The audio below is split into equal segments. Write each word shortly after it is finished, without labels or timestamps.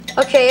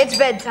Okay, it's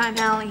bedtime,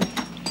 Hallie.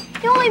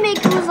 You only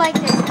make moves like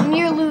this when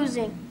you're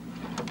losing.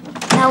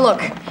 Now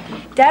look,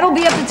 Dad'll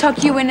be up to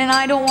tuck you in and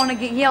I don't want to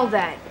get yelled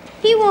at.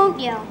 He won't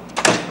yell.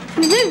 If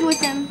we lived with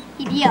him,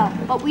 he'd yell.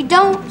 But we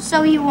don't,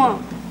 so he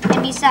won't.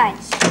 And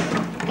besides,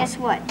 guess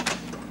what?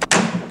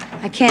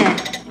 I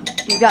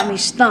can't. You got me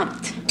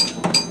stumped.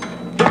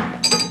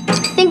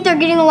 I think they're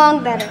getting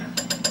along better.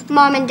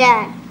 Mom and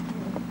Dad.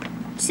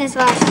 Since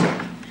last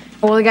year.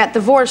 Well, they got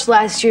divorced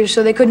last year,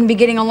 so they couldn't be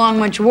getting along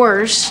much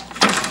worse.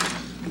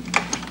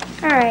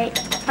 All right,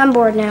 I'm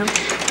bored now.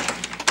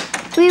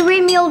 Will you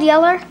read me Old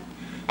Yeller?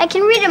 I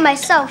can read it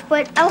myself,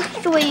 but I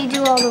like the way you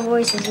do all the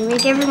voices. You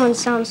make everyone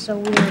sound so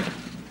weird.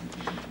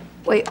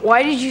 Wait,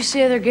 why did you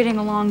say they're getting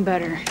along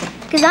better?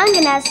 Because I'm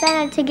going to ask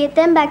Santa to get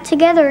them back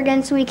together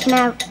again so we can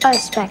have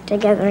us back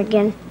together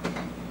again.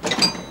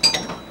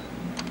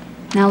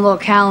 Now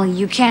look, Hallie,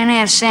 you can't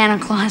ask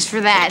Santa Claus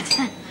for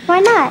that.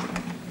 Why not?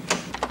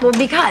 Well,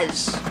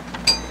 because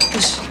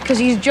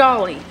he's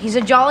jolly. He's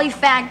a jolly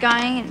fat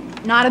guy and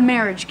not a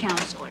marriage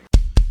counselor.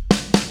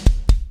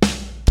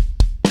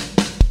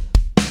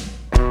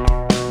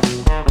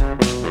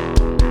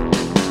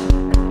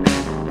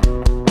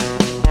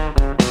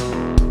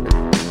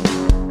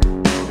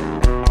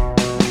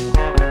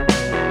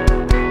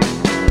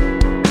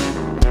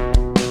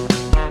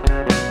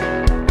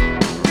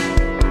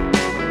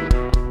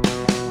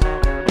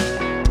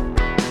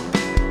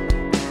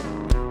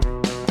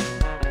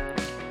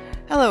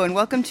 Hello and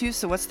welcome to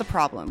So What's the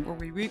Problem, where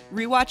we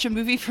rewatch a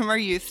movie from our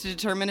youth to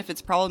determine if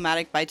it's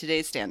problematic by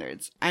today's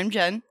standards. I'm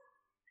Jen.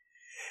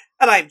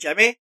 And I'm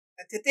Jimmy,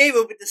 and today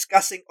we'll be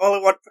discussing All I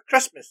Want for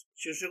Christmas,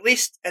 which was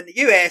released in the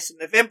US on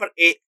November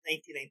 8th,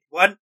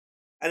 1991,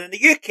 and in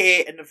the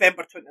UK on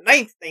November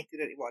 29th,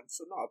 1991,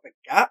 so not a big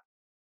gap.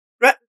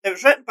 It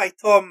was written by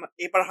Tom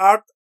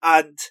Eberhard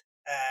and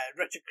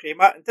Richard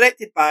Kramer, and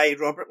directed by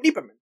Robert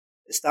Lieberman.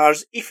 It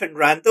stars Ethan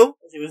Randall,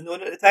 as he was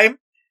known at the time,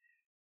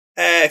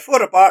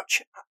 Flora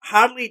Birch,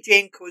 Harley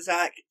Jane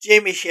Kozak,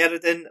 Jamie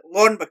Sheridan,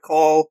 Lorne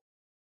Bacall,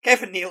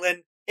 Kevin Nealon,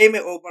 Amy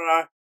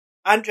Oberer,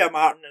 Andrea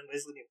Martin, and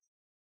Leslie Nielsen.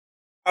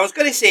 I was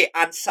going to say,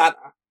 and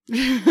Santa.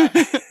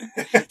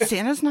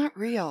 Santa's not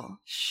real.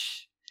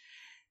 Shh.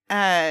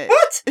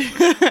 What?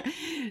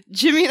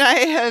 Jimmy and I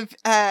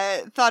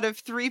have thought of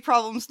 3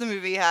 problems the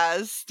movie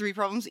has, 3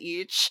 problems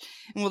each,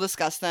 and we'll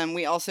discuss them.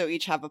 We also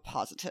each have a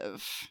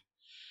positive.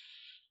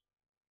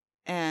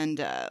 And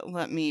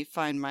let me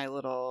find my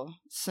little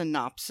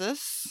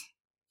synopsis.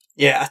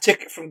 Yeah, I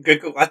took it from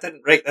Google. I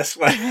didn't write this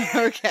one.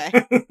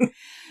 Okay.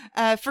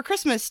 For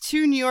Christmas,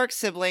 2 New York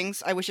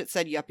siblings, I wish it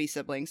said yuppie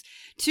siblings,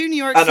 2 New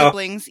York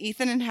siblings,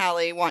 Ethan and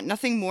Hallie, want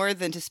nothing more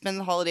than to spend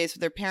the holidays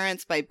with their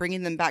parents by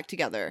bringing them back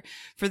together.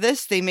 For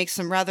this, they make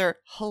some rather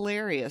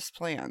hilarious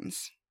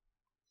plans.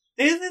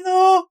 Do they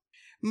though?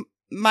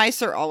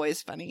 Mice are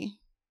always funny.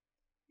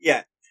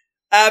 Yeah.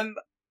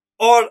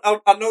 Or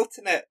an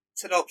alternate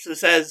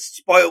synopsis says,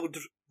 spoiled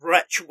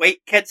rich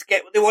white kids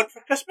get what they want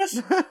for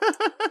Christmas.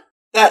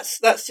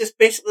 That's just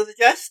basically the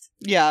gist.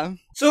 Yeah.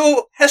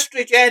 So,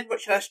 history, Jen,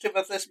 what's your history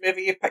with this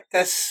movie? You picked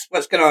this.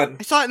 What's going on?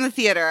 I saw it in the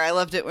theater. I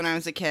loved it when I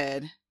was a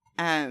kid.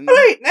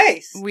 Right,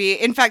 nice.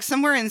 In fact,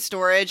 somewhere in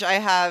storage, I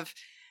have,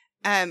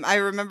 I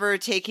remember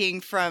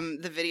taking from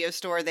the video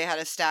store, they had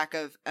a stack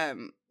of,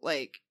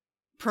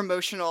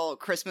 promotional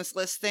Christmas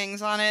list things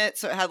on it.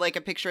 So it had like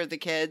a picture of the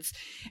kids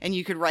and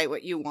you could write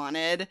what you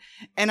wanted.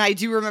 And I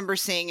do remember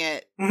seeing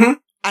it,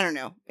 I don't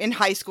know, in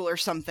high school or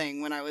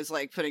something when I was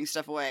like putting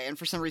stuff away. And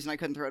for some reason I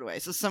couldn't throw it away.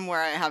 So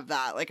somewhere I have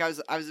that. Like I was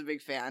a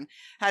big fan.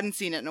 Hadn't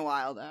seen it in a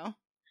while though.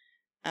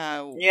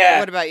 Yeah.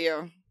 What about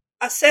you?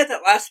 I said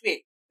it last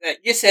week that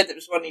you said it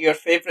was one of your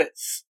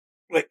favourites,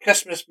 like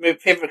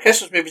favourite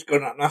Christmas movies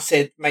going on. And I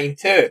said mine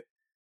too.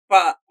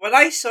 But when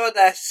I saw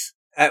this,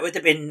 it would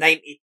have been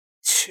 92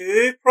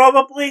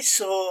 probably,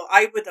 so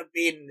I would have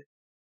been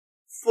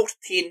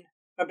 14,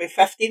 maybe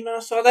 15 when I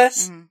saw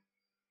this.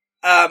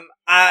 And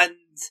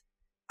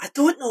I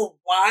don't know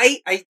why,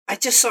 I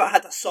just sort of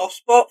had a soft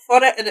spot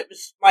for it, and it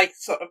was my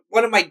sort of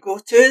one of my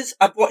go-tos.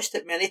 I've watched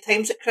it many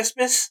times at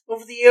Christmas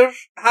over the years.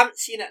 I haven't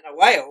seen it in a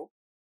while,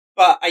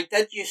 but I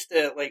did used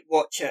to like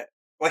watch it.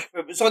 Like if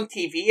it was on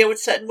TV, I would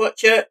sit and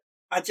watch it.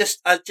 I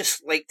just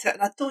liked it,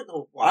 and I don't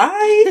know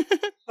why,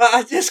 but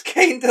I just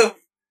kind of,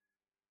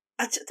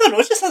 I don't know,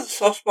 I just had a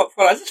soft spot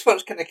for it. I just thought it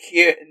was kind of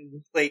cute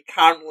and, like,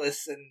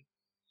 harmless, and,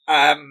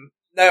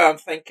 now I'm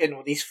thinking,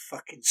 oh, these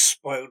fucking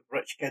spoiled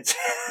rich kids.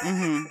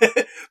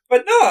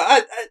 But no,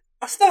 I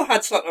still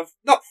had sort of,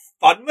 not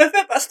fun with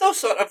it, but I still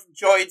sort of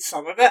enjoyed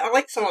some of it. I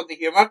like some of the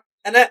humour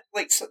in it,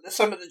 like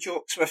some of the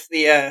jokes with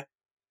the,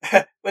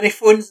 when he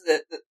phones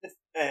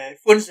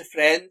phones the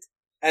friend,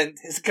 and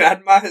his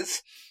grandma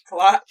has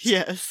collapsed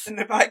in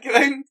the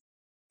background.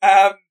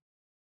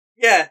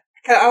 Yeah.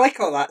 I like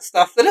all that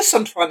stuff. There is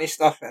some funny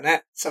stuff in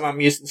it, some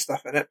amusing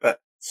stuff in it, but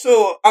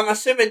so I'm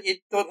assuming you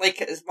don't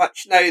like it as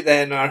much now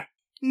then, or?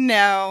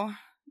 No.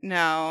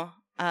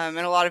 And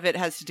a lot of it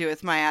has to do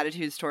with my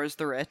attitudes towards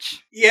the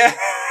rich. Yeah,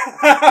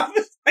 I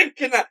was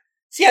thinking that.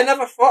 See, I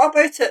never thought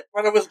about it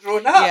when I was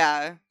growing up.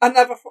 Yeah. I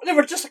never thought, they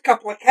were just a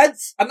couple of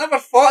kids. I never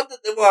thought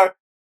that they were,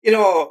 you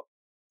know,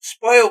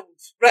 spoiled,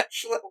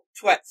 rich little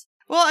twits.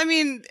 Well, I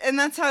mean, and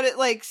that's how it,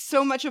 like,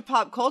 so much of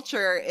pop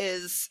culture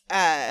is,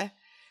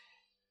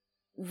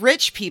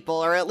 rich people,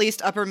 or at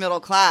least upper middle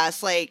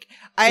class. Like,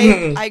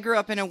 I grew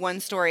up in a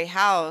 1-story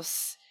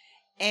house,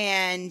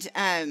 and,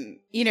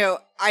 you know,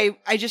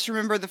 I just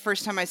remember the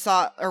first time I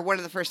saw, or one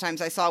of the first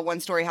times I saw a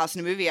 1-story house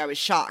in a movie, I was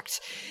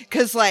shocked.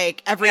 Cause,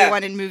 like,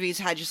 everyone in movies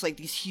had just, like,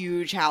 these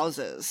huge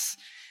houses.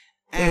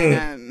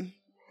 And,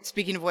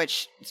 speaking of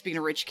which, speaking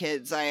of rich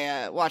kids,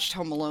 I, watched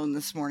Home Alone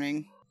this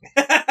morning.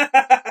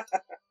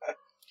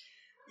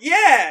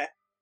 Yeah,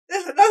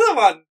 there's another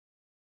one.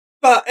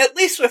 But at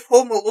least with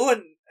Home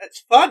Alone,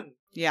 it's fun.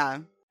 Yeah.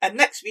 And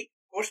next week,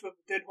 of course, we'll be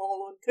doing Home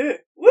Alone 2.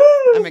 Woo!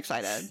 I'm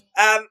excited.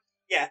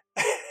 Yeah.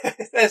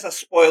 There's a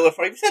spoiler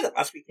for you. We said it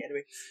last week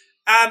anyway.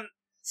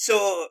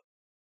 So,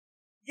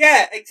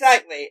 yeah,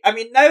 exactly. I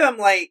mean, now I'm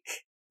like,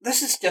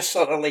 this is just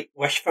sort of like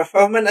wish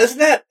fulfillment,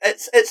 isn't it?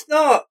 It's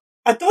not,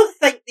 I don't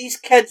think these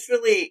kids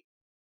really,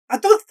 I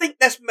don't think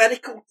this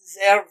miracle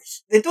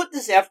they don't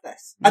deserve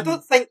this. I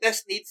don't think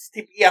this needs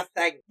to be a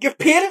thing. Your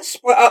parents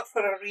split up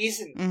for a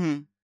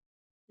reason.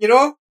 You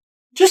know?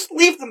 Just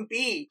leave them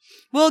be.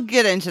 We'll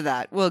get into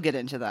that.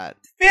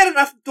 Fair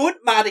enough,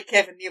 don't marry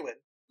Kevin Nealon.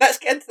 Let's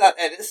get into that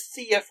then. Let's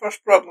see your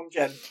first problem,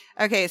 Jen.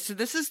 Okay, so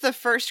this is the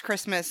first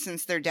Christmas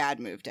since their dad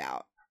moved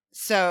out.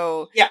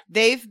 So yeah.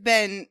 Their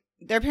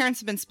parents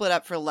have been split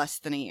up for less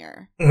than a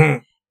year.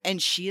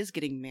 And she is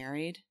getting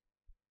married.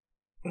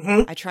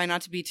 I try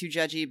not to be too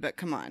judgy, but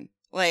come on.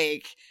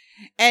 Like,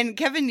 and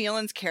Kevin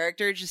Nealon's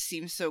character just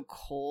seems so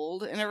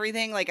cold and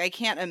everything. Like, I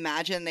can't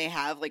imagine they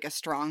have, like, a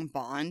strong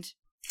bond.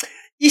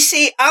 You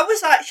see, I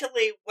was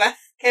actually with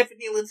Kevin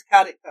Nealon's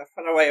character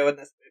for a while in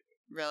this movie.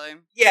 Really?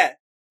 Yeah.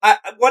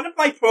 One of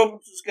my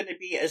problems was going to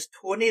be, is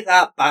Tony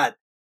that bad?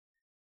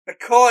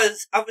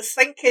 Because I was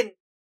thinking,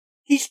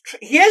 he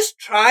is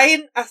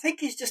trying. I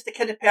think he's just the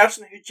kind of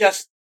person who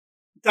just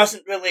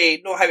doesn't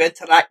really know how to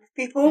interact with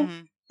people.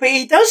 But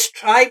he does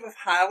try with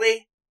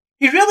Hallie.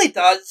 He really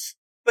does.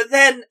 But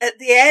then at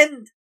the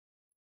end,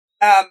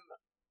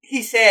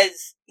 he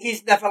says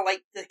he's never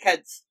liked the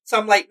kids. So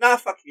I'm like, nah,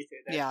 fuck you two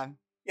then. Yeah.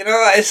 You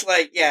know, it's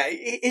like, yeah,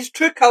 his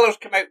true colours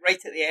come out right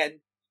at the end.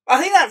 But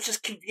I think that was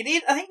just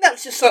convenient. I think that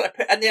was just sort of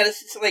put in there.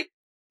 It's just like,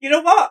 you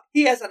know what?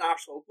 He is an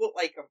arsehole. Don't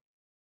like him.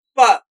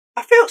 But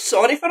I felt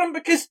sorry for him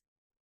because,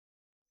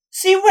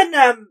 see when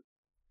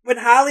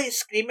Hallie is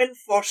screaming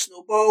for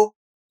Snowball,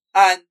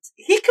 and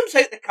he comes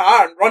out the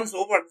car and runs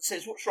over and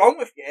says, "What's wrong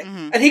with you?"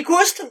 And he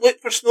goes to look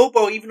for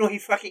Snowball even though he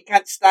fucking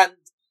can't stand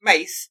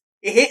mice.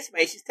 He hates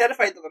mice. He's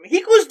terrified of them.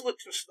 He goes and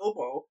looks for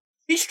Snowball.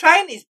 He's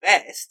trying his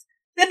best.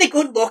 Then they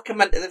go and lock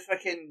him into the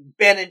fucking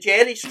Ben and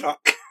Jerry's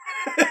truck.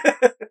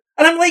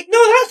 And I'm like,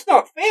 no, that's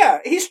not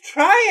fair. He's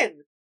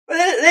trying. But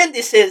then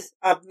he says,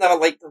 "I've never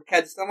liked the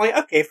kids." And I'm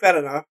like, okay, fair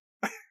enough.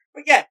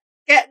 But yeah,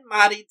 getting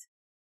married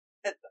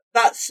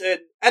that soon.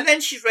 And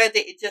then she's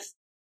ready to just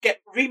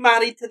get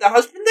remarried to the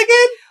husband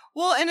again.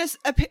 Well, and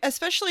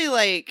especially,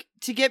 like,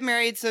 to get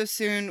married so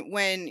soon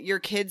when your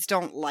kids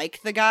don't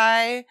like the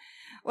guy.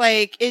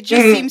 Like, it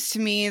just seems to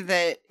me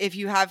that if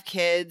you have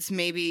kids,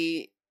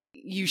 maybe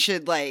you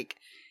should, like,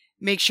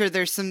 make sure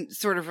there's some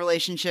sort of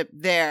relationship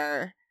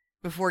there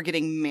before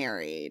getting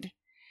married.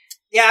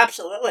 Yeah,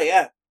 absolutely,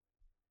 yeah.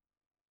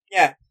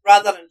 Yeah,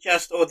 rather than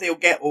just, oh, they'll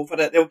get over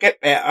it, they'll get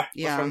better.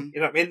 Yeah. You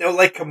know what I mean? They'll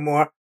like him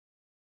more.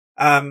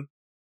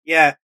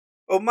 Yeah.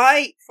 Well,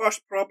 my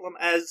first problem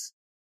is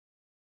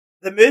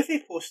the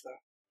movie poster.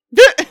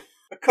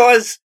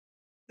 Because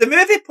the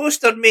movie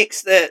poster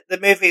makes the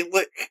movie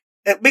look,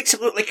 it makes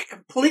it look like a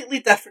completely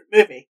different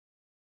movie.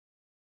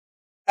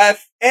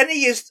 If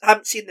any of you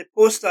haven't seen the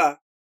poster,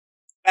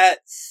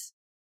 it's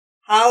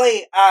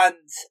Hallie and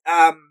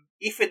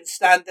Ethan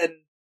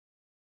standing,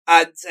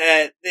 and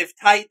they've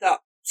tied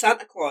up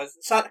Santa Claus,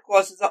 and Santa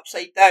Claus is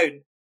upside down,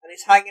 and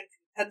he's hanging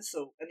from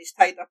tinsel, and he's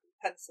tied up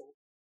in tinsel.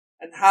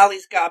 And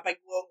Hallie's got a big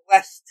long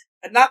list.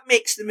 And that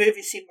makes the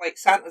movie seem like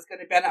Santa's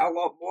going to be in it a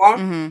lot more.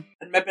 And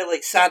maybe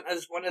like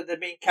Santa's one of the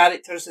main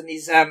characters and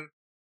he's, and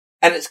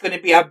it's going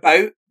to be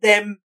about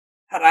them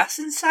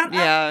harassing Santa.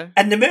 Yeah.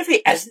 And the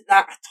movie isn't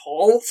that at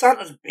all.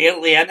 Santa's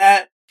barely in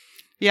it.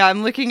 Yeah,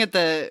 I'm looking at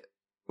the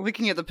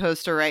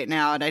poster right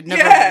now and I'd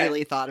never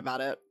really thought about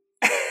it.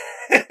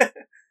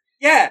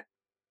 Yeah.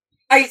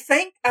 I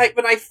think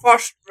when I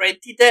first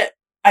rented it,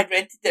 I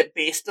rented it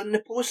based on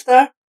the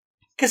poster.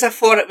 Because I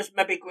thought it was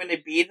maybe going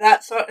to be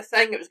that sort of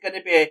thing. It was going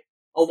to be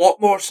a lot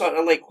more sort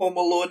of like Home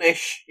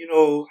Alone-ish, you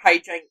know,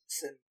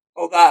 hijinks and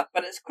all that.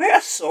 But it's quite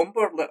a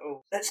somber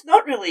little... It's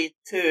not really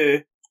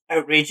too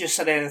outrageous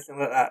or anything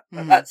like that.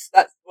 But that's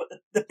what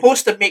the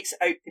poster makes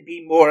it out to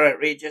be more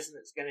outrageous, and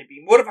it's going to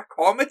be more of a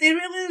comedy,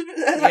 really,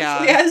 it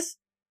actually is.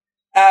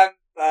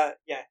 But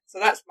yeah, so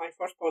that's my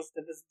first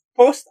positive is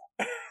the poster.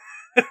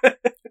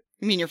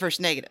 You mean your first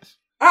negative?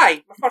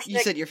 Aye, my first You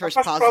negative. said your first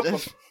positive.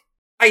 positive. Problem.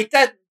 I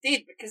did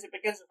indeed, because it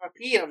begins with a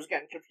P and I was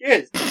getting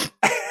confused.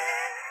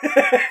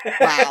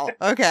 Wow,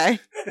 okay.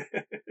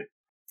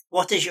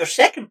 What is your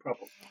second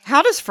problem?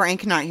 How does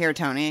Frank not hear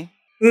Tony?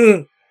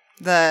 Because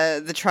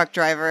The truck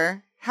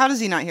driver. How does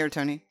he not hear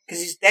Tony?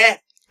 he's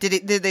deaf.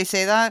 Did they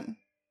say that?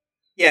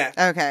 Yeah.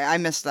 Okay, I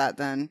missed that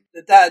then.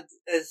 The dad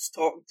is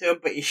talking to him,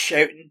 but he's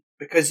shouting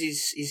because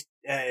he's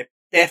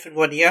deaf in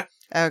one ear.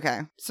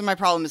 Okay. So my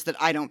problem is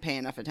that I don't pay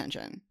enough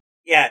attention.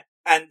 Yeah,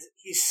 and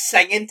he's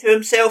singing to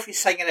himself. He's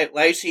singing out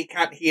loud so he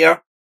can't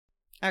hear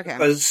Okay.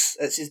 because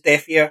it's his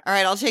deaf ear. All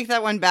right, I'll take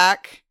that one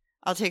back.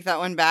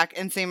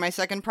 And say my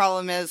second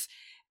problem is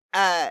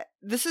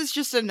this is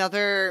just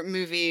another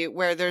movie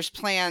where there's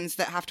plans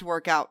that have to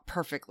work out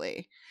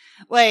perfectly.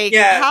 Like,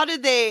 Yeah. how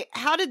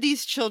did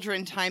these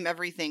children time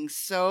everything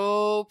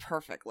so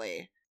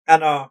perfectly? I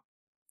know.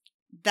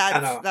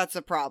 know. That's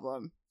a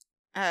problem.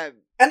 And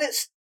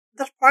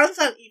their plans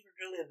aren't even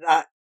really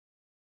that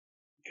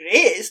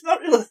great. It's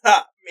not really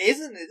that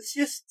amazing. It's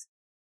just,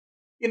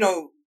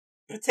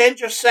 pretend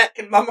you're sick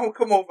and mum will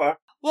come over.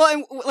 Well,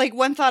 and, like,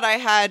 one thought I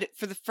had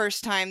for the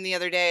first time the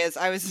other day is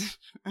I was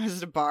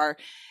at a bar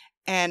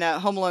and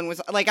Home Alone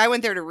was, like, I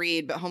went there to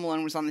read, but Home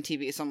Alone was on the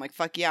TV, so I'm like,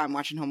 fuck yeah, I'm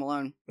watching Home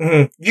Alone.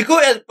 Mm-hmm. You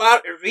go to the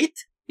bar to read?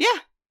 Yeah.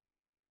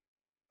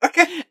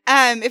 Okay.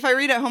 If I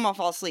read at home, I'll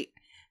fall asleep.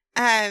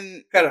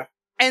 Fair.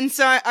 And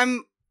so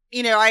I'm,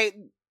 I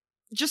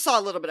just saw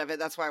a little bit of it.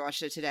 That's why I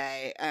watched it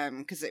today.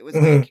 Because it was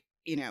like,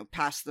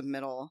 past the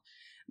middle.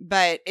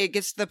 But it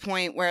gets to the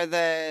point where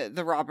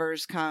the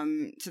robbers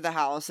come to the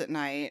house at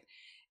night,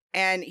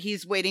 and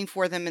he's waiting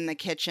for them in the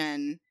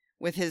kitchen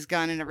with his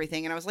gun and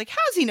everything. And I was like,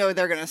 how does he know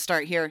they're going to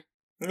start here?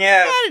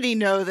 Yeah. How did he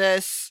know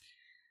this?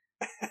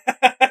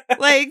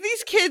 Like,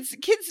 these kids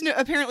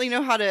apparently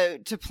know how to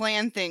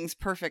plan things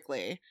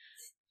perfectly.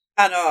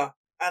 I know.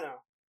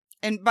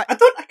 But I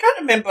can't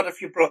remember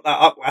if you brought that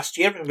up last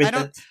year when we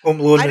did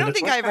Home Alone. I don't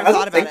think I ever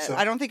thought about it.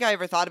 I don't think I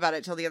ever thought about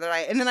it till the other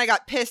night. And then I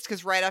got pissed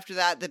because right after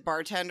that, the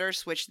bartender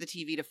switched the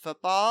TV to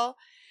football.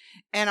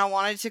 And I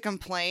wanted to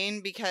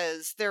complain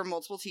because there are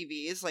multiple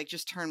TVs, like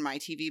just turn my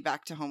TV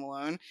back to Home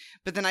Alone.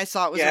 But then I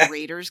saw it was a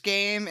Raiders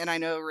game, and I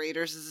know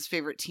Raiders is his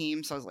favorite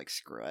team, so I was like,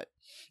 screw it.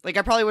 Like,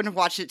 I probably wouldn't have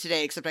watched it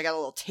today, except I got a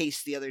little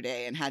taste the other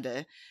day and had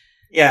to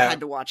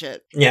watch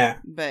it. Yeah.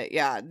 But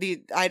yeah,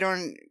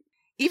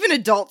 even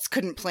adults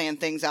couldn't plan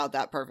things out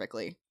that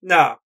perfectly.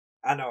 No,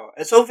 I know.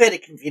 It's all very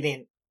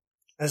convenient,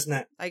 isn't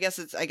it? I guess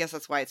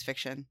that's why it's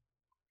fiction.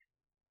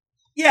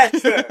 Yeah,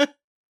 true.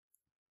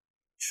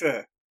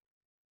 True.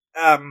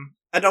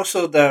 And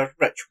also they're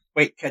rich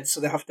white kids, so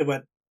they have to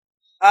win.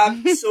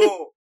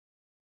 So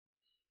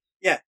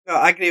yeah, no,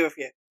 I agree with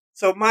you.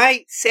 So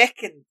my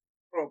second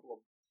problem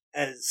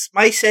is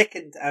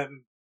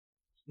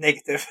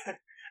negative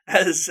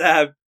is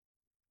the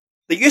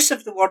use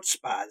of the word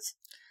spaz.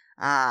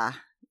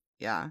 Ah,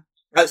 yeah.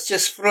 That's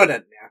just thrown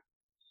in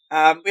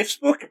there. We've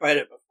spoke about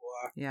it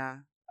before. Yeah.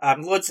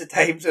 Loads of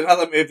times in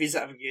other movies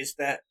that have used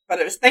it, but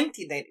it was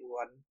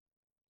 1991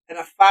 in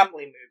a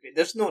family movie.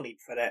 There's no need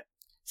for it.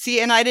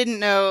 See, and I didn't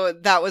know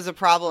that was a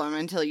problem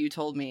until you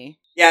told me.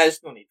 Yeah,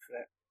 there's no need for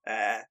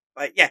it.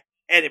 But yeah,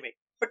 anyway.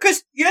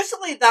 Because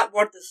usually that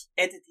word is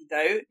edited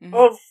out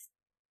of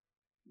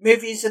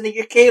movies in the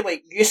UK,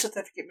 like U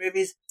certificate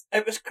movies.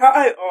 It was cut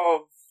out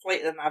of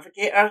Flight of the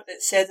Navigator,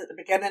 it said at the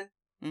beginning.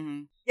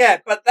 Mm-hmm. Yeah,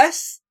 but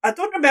this, I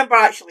don't remember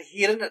actually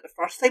hearing it the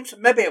first time, so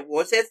maybe it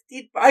was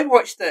edited, but I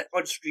watched it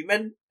on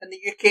streaming in the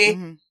UK,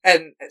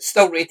 and it's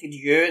still rated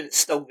U, and it's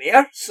still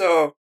there,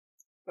 so,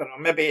 I don't know,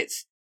 maybe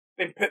it's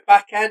been put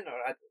back in, or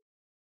I don't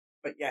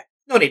know. But yeah,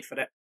 no need for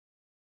it.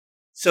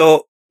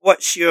 So,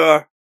 what's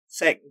your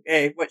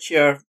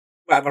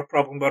whatever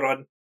problem we're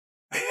on?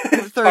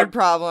 Third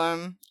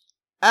problem.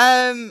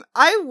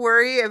 I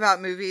worry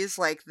about movies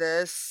like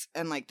this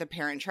and like The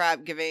Parent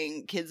Trap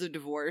giving kids of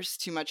divorce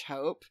too much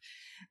hope.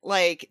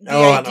 Like the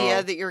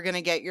idea that you're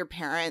gonna get your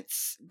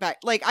parents back.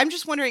 Like, I'm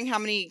just wondering how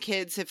many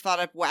kids have thought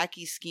up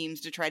wacky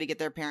schemes to try to get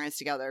their parents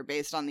together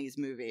based on these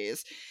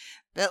movies.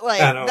 But like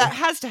that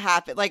has to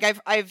happen. Like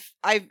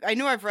I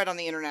know I've read on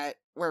the internet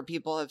where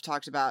people have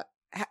talked about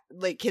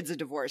like kids of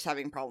divorce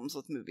having problems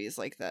with movies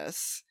like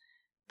this.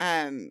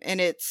 And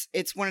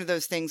it's one of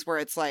those things where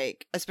it's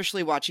like,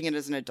 especially watching it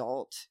as an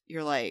adult,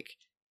 you're like,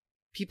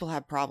 people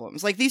have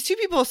problems. Like, these two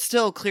people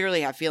still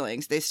clearly have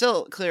feelings. They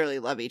still clearly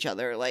love each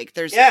other. Like,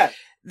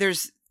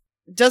 there's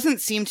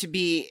doesn't seem to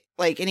be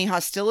like any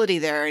hostility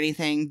there or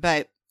anything,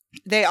 but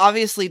they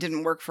obviously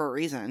didn't work for a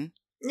reason.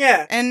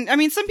 Yeah. And I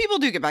mean, some people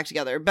do get back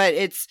together, but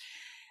it's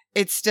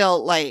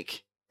still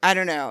like, I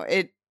don't know.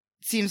 It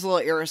seems a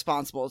little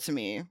irresponsible to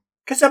me.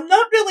 Because I'm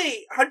not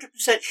really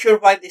 100% sure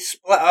why they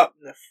split up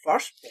in the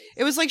first place.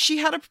 It was like she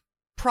had a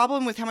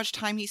problem with how much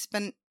time he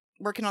spent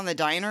working on the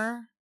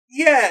diner.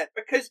 Yeah,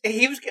 because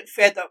he was getting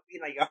fed up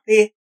being a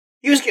yuppie.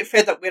 He was getting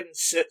fed up wearing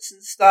suits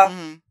and stuff.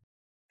 Mm-hmm.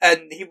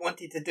 And he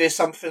wanted to do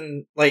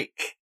something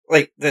like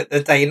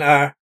the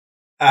diner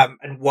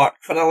and work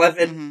for a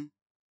living.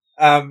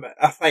 Mm-hmm.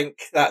 I think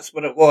that's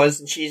what it was.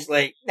 And she's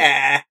like,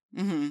 nah,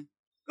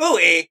 go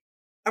away.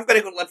 I'm going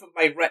to go live with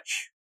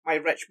my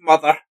rich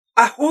mother.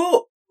 I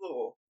hope,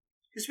 though,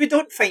 because we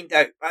don't find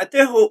out, but I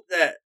do hope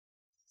that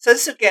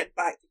since they're getting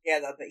back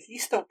together, that he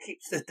still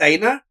keeps the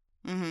diner.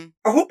 Mm-hmm.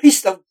 I hope he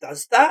still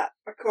does that,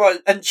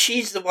 and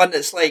she's the one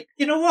that's like,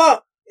 you know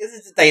what?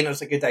 The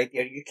diner's a good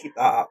idea. You keep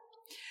that up.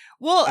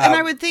 Well, and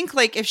I would think,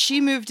 like, if she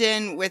moved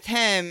in with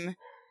him,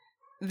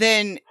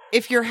 then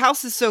if your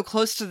house is so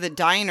close to the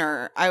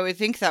diner, I would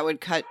think that would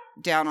cut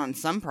down on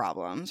some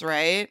problems,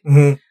 right?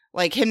 Mm-hmm.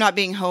 Like him not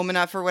being home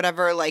enough or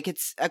whatever. Like,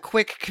 it's a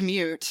quick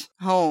commute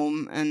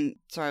home, and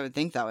so I would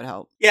think that would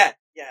help. Yeah,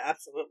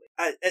 absolutely.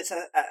 It's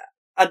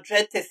I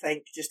dread to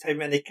think just how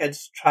many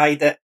kids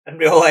tried it in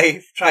real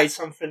life, tried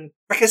something,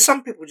 because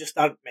some people just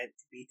aren't meant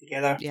to be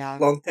together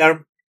long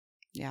term.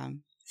 Yeah.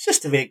 It's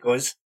just the way it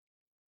goes.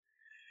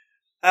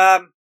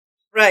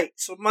 Right,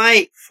 so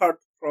my third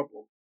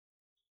problem,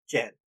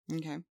 Jen,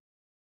 Okay.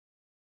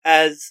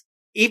 is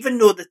even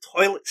though the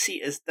toilet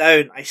seat is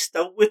down, I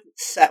still wouldn't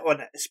sit on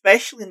it,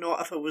 especially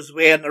not if I was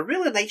wearing a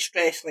really nice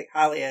dress like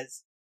Hallie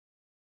is.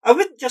 I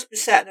wouldn't just be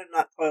sitting in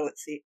that toilet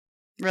seat.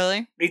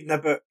 Really? Reading a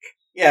book.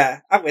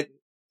 Yeah, I wouldn't.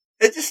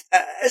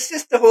 It's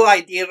just the whole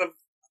idea of a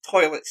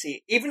toilet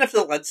seat. Even if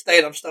the lid's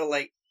down, I'm still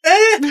like,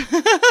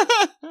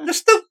 there's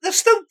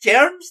still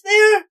germs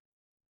there.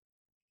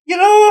 You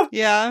know?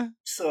 Yeah.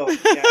 So,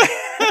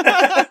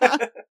 yeah.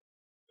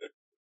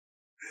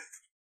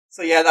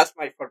 So, yeah, that's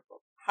my third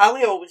problem.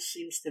 Hallie always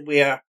seems to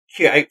wear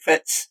cute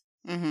outfits.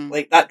 Mm-hmm.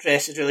 Like, that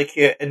dress is really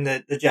cute, and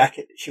the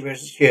jacket that she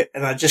wears is cute.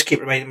 And I just keep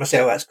reminding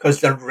myself that's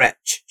because they're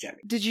rich, Jimmy.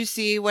 Did you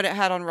see what it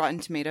had on Rotten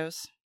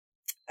Tomatoes?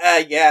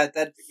 Yeah,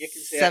 that you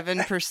can say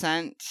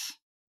 7%.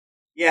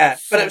 Yeah,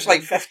 but it was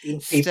like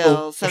 15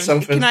 people or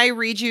something. Can I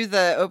read you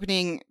the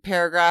opening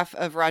paragraph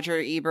of Roger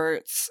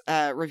Ebert's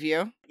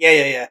review?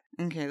 Yeah.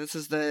 Okay, this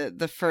is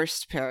the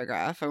first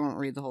paragraph. I won't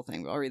read the whole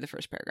thing, but I'll read the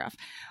first paragraph.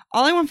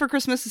 All I want for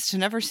Christmas is to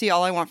never see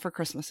All I Want for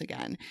Christmas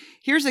again.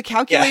 Here's a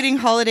calculating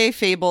holiday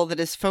fable that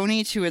is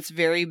phony to its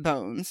very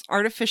bones.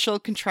 Artificial,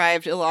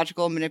 contrived,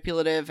 illogical,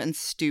 manipulative, and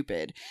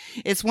stupid.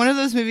 It's one of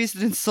those movies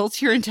that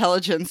insults your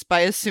intelligence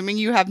by assuming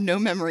you have no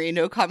memory,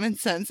 no common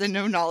sense, and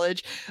no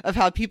knowledge of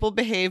how people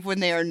behave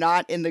when they are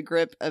not in the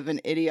grip of an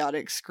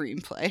idiotic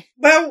screenplay.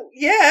 Well,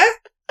 yeah.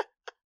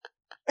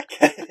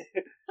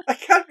 I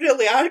can't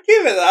really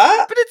argue with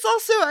that. But it's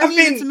also, I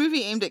mean, it's a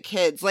movie aimed at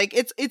kids. Like,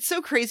 it's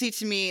so crazy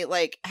to me,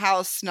 like,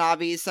 how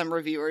snobby some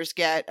reviewers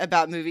get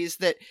about movies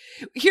that...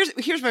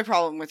 Here's my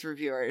problem with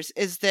reviewers,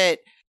 is that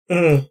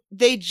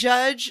they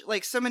judge,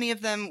 like, so many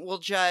of them will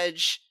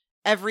judge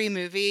every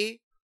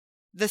movie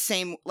the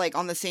same, like,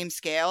 on the same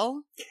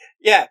scale.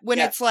 Yeah. When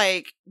it's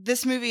like,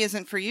 this movie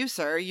isn't for you,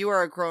 sir. You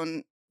are a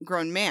grown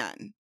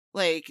man.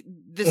 Like,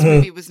 this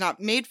movie was not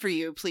made for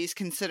you. Please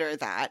consider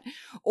that.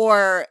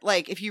 Or,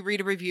 like, if you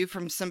read a review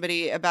from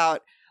somebody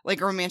about,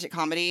 like, a romantic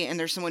comedy and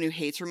there's someone who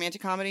hates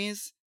romantic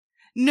comedies.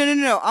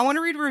 No. I want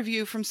to read a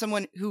review from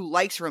someone who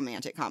likes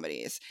romantic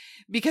comedies.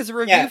 Because a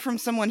review from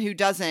someone who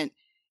doesn't,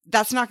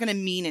 that's not going to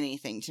mean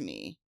anything to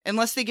me.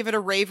 Unless they give it a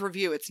rave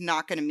review, it's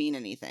not going to mean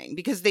anything.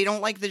 Because they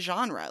don't like the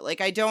genre. Like,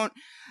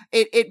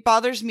 it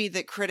bothers me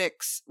that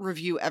critics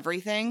review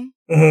everything.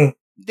 Mm-hmm.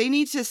 They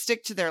need to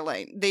stick to their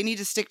lane. They need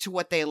to stick to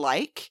what they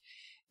like.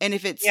 And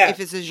if it's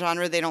a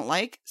genre they don't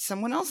like,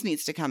 someone else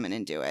needs to come in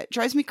and do it. It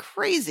drives me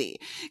crazy.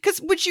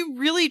 Because would you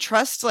really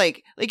trust,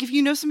 like if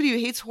you know somebody who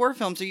hates horror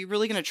films, are you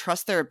really going to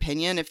trust their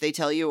opinion if they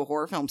tell you a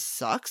horror film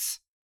sucks?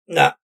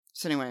 No.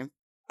 So anyway.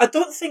 I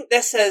don't think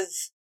this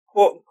is,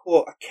 quote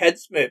unquote, a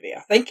kid's movie.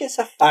 I think it's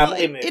a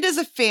family movie. It is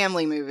a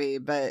family movie,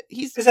 but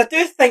because I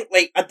do think,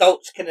 like,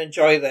 adults can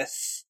enjoy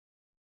this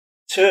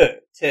too,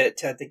 to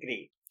a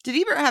degree.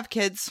 Did Ebert have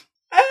kids?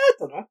 I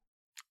don't know.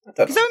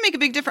 Because that would make a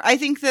big difference. I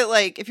think that,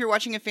 like, if you're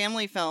watching a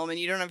family film and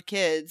you don't have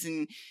kids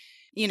and,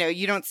 you know,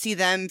 you don't see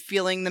them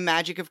feeling the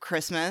magic of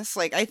Christmas,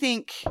 like, I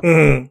think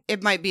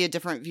it might be a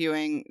different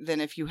viewing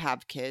than if you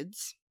have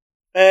kids.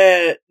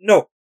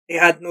 No. He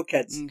had no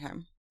kids. Okay.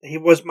 He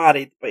was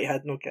married, but he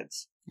had no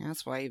kids. Yeah,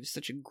 that's why he was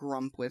such a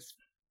grump with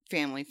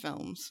family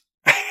films.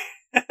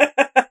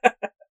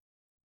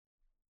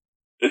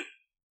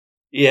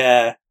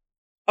 Yeah.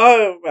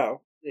 Oh,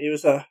 well, he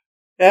was a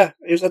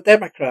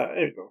Democrat.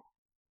 There you go.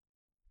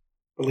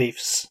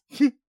 Beliefs.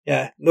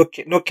 Yeah, no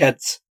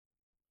kids.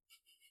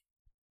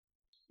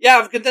 Yeah,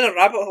 I've gone down a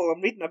rabbit hole.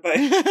 I'm reading about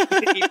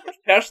his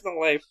personal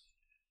life.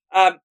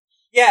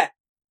 Yeah,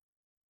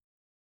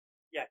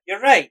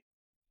 you're right.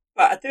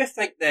 But I do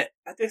think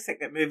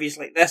that movies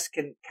like this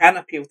can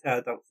appeal to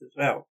adults as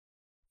well.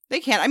 They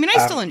can. I mean, I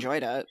still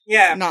enjoyed it.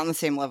 Yeah. Not on the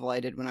same level I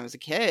did when I was a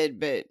kid,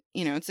 but,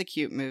 you know, it's a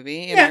cute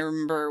movie. And I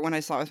remember when I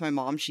saw it with my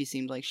mom, she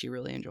seemed like she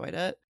really enjoyed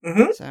it.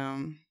 Mm-hmm.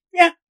 So.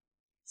 Yeah.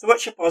 So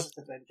what's your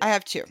positive then? I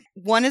have two.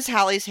 One is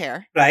Hallie's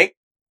hair. Right.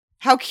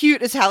 How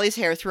cute is Hallie's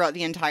hair throughout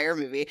the entire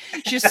movie?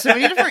 She has so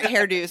many different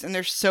hairdos, and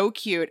they're so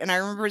cute. And I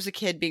remember as a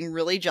kid being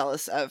really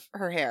jealous of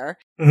her hair.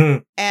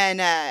 Mm-hmm.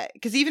 And,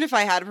 because even if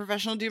I had a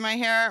professional do my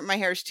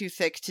hair is too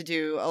thick to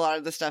do a lot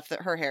of the stuff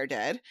that her hair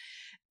did.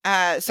 So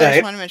I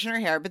just want to mention her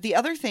hair. But the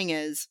other thing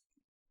is,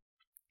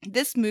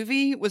 this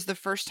movie was the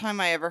first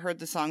time I ever heard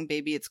the song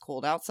Baby It's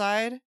Cold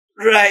Outside.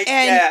 Right,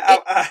 And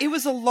yeah. it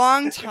was a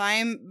long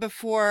time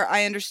before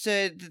I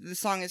understood that the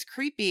song is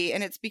creepy,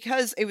 and it's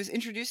because it was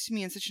introduced to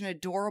me in such an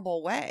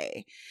adorable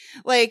way.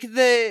 Like,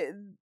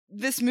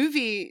 this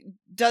movie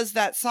does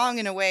that song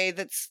in a way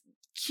that's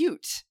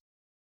cute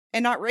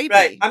and not rapey.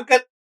 Right, I'm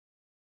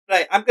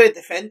going to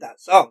defend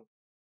that song.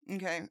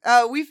 Okay.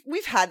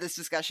 We've had this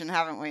discussion,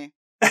 haven't we?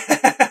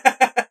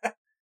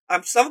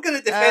 I'm still going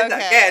to defend it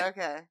again.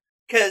 Okay.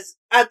 Because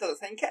I don't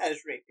think it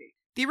is rapey.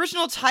 The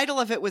original title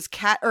of it was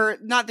Cat, or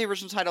not the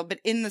original title, but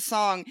in the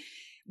song,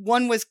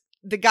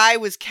 the guy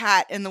was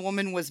Cat and the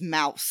woman was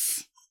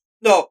Mouse.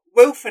 No,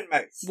 Wolf and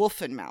Mouse.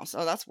 Wolf and Mouse.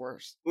 Oh, that's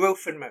worse.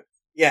 Wolf and Mouse.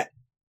 Yeah.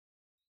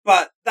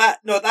 But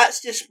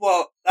that's just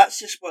what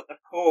they're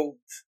called.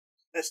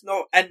 It's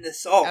not in the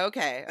song.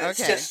 Okay.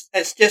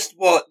 It's just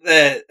what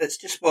the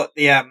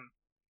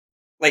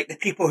like the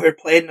people who are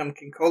playing them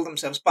can call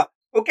themselves. But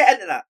we'll get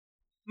into that.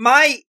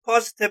 My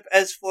positive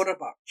is Flora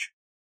Birch.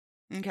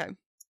 Okay.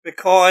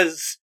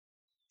 Because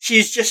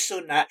she's just so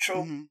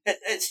natural. Mm-hmm.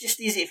 It's just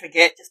easy to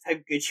forget just how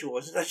good she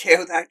was as a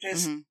child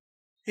actress. Mm-hmm.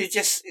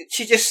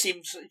 She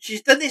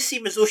doesn't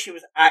seem as though she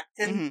was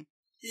acting. Mm-hmm.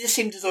 She just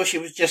seemed as though she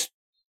was just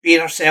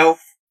being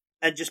herself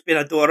and just being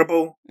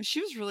adorable.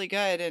 She was really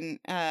good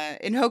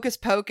in Hocus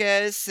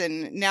Pocus,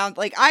 and now,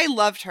 like, I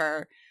loved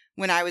her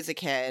when I was a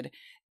kid.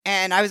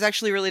 And I was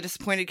actually really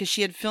disappointed because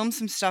she had filmed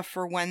some stuff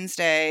for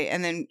Wednesday,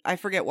 and then I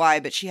forget why,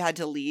 but she had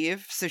to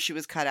leave, so she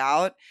was cut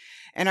out.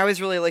 And I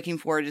was really looking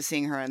forward to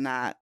seeing her in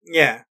that.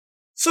 Yeah.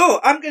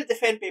 So, I'm going to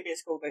defend Baby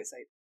It's Cold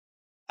Outside.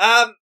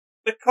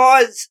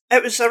 Because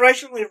it was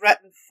originally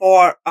written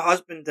for a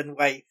husband and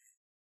wife.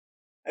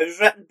 It was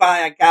written by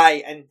a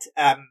guy, and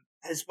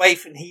his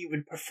wife and he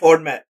would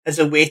perform it as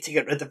a way to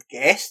get rid of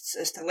guests,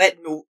 is to let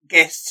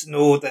guests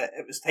know that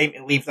it was time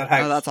to leave their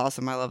house. Oh, that's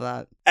awesome. I love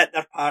that. At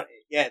their party.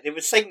 Yeah, they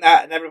would sing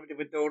that and everybody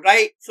would know,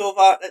 right, it's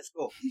over, let's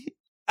go.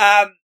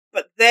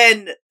 But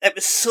then it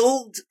was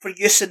sold for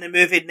use in the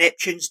movie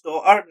Neptune's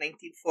Daughter,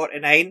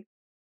 1949,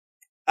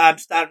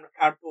 starring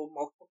Ricardo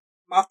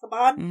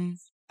Montalban.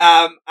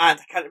 And I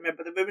can't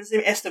remember the woman's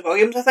name, Esther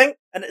Williams, I think.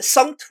 And it's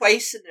sung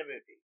twice in the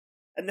movie.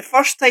 And the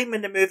first time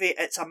in the movie,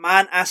 it's a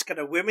man asking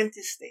a woman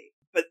to stay.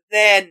 But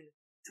then,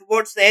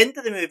 towards the end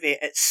of the movie,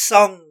 it's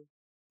sung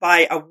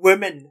by a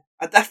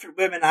different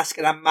woman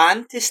asking a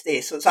man to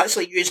stay. So it's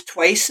actually used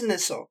twice in the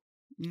song.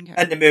 Okay.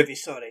 In the movie,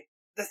 sorry.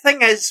 The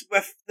thing is,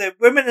 with the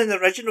woman in the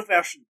original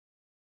version,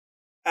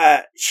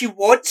 she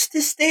wants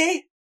to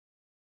stay.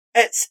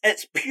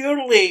 It's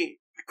purely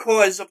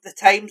because of the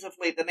times of,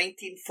 like, the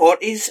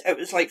 1940s. It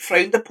was, like,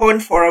 frowned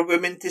upon for a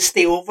woman to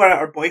stay over at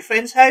her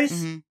boyfriend's house.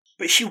 Mm-hmm.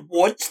 But she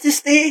wants to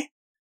stay.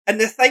 And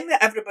the thing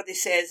that everybody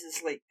says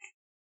is, like,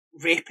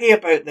 rapey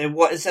about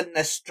what is in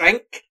this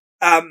drink,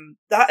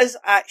 that is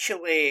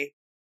actually,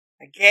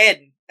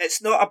 again,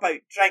 it's not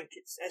about drink.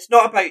 It's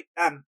not about,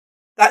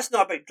 that's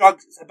not about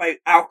drugs. It's about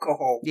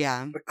alcohol.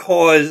 Yeah.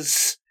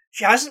 Because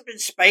she hasn't been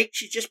spiked.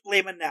 She's just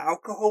blaming the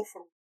alcohol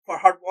for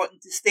her wanting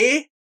to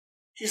stay.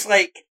 She's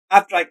like,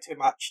 I've drank too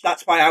much.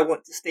 That's why I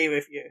want to stay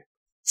with you.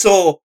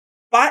 So,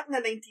 back in the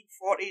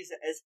 1940s, it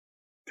is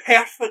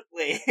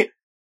perfectly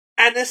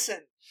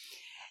innocent.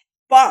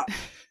 But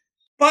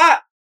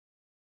it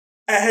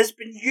has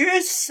been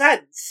used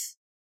since.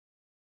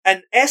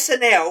 And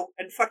SNL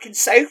and fucking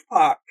South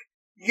Park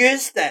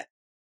used it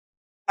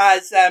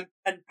as in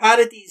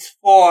parodies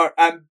for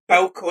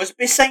Bill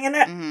Cosby singing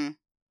it. Mm-hmm.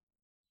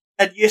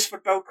 And used for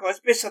Bill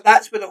Cosby, so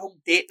that's where the whole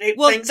date rape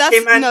things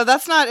came in. No,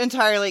 that's not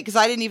entirely, because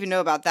I didn't even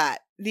know about that.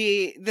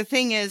 The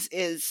thing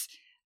is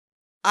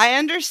I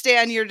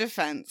understand your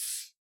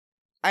defense.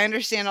 I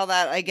understand all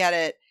that. I get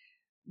it.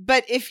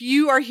 But if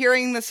you are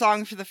hearing the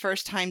song for the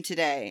first time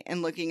today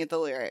and looking at the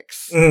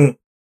lyrics,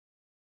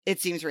 it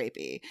seems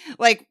rapey.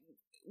 Like,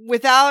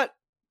 without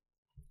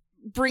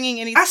bringing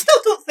any... I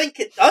still don't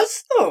think it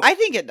does, though. I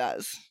think it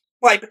does.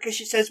 Why? Because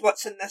she says,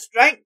 what's in this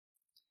drink?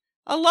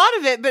 A lot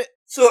of it, but...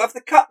 So if they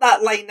cut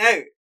that line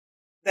out,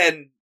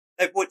 then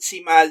it would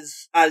seem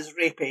as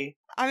rapey.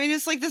 I mean,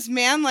 it's like this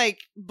man, like,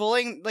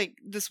 bullying, like,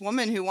 this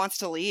woman who wants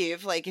to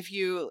leave. Like, if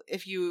you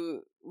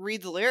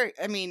read the lyric,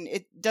 I mean,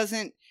 it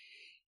doesn't...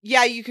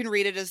 Yeah, you can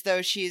read it as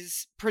though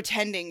she's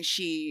pretending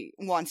she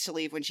wants to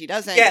leave when she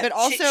doesn't. Yeah, but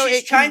also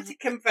she's trying to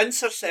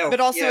convince herself.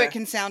 But also it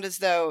can sound as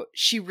though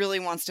she really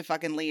wants to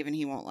fucking leave and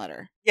he won't let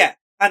her. Yeah,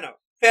 I know.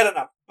 Fair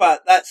enough.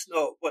 But that's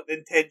not what the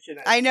intention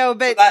is. I know,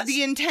 but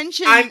the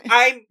intention...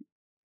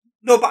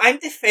 No, but I'm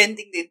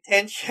defending the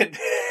intention.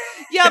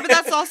 Yeah, but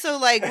that's also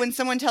like when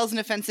someone tells an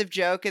offensive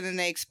joke and then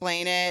they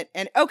explain it.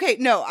 And okay,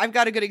 no, I've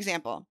got a good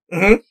example.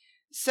 Mm-hmm.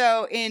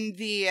 So in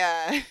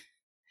the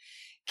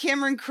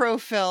Cameron Crowe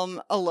film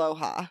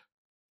Aloha,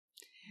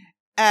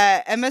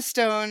 Emma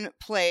Stone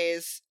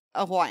plays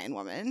a Hawaiian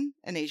woman,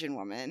 an Asian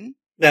woman.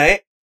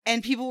 Right.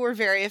 And people were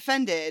very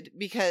offended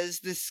because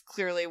this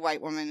clearly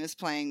white woman is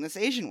playing this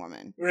Asian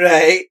woman.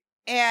 Right.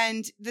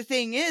 And the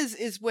thing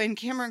is when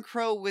Cameron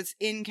Crowe was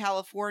in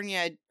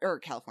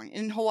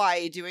in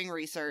Hawaii doing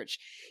research,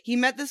 he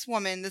met this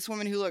woman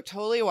who looked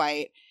totally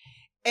white,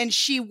 and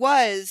she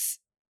was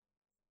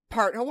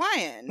part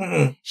Hawaiian.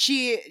 Mm-hmm.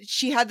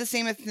 She had the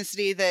same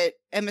ethnicity that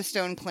Emma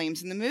Stone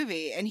claims in the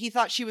movie, and he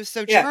thought she was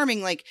so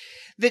charming, like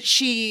that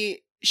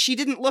she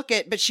didn't look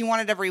it, but she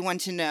wanted everyone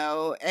to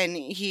know, and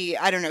he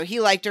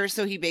liked her,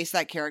 so he based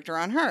that character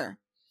on her.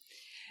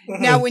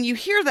 Mm-hmm. Now, when you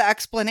hear the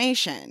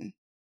explanation,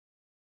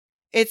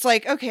 it's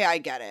like, okay, I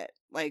get it.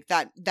 Like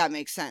that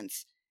makes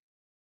sense.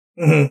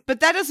 Mm-hmm. But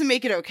that doesn't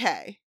make it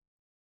okay.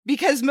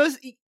 Because most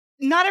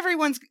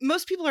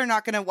people are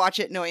not going to watch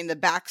it knowing the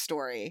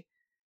backstory.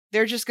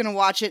 They're just going to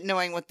watch it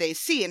knowing what they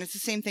see. And it's the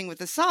same thing with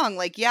the song.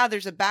 Like, yeah,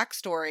 there's a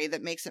backstory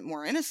that makes it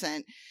more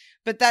innocent,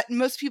 but that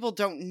most people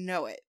don't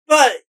know it.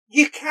 But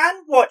you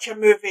can watch a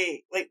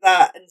movie like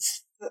that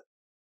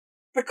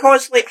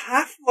because like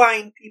half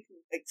Hawaiian people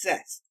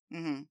exist.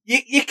 Mm-hmm.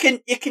 You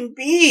can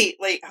be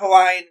like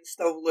Hawaiian and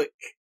still look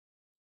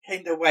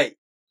kind of white.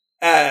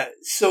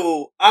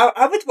 So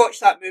I would watch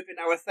that movie and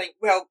I would think,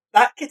 well,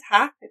 that could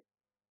happen.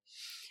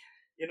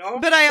 You know?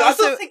 But I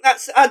don't think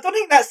that's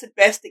the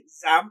best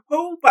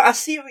example, but I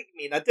see what you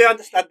mean. I do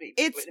understand the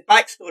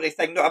backstory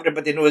thing. Not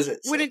everybody knows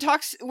it. So. When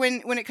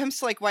it comes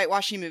to like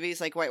whitewashing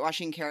movies, like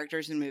whitewashing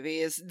characters in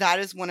movies,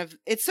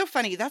 it's so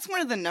funny. That's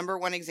one of the number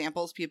one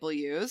examples people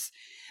use,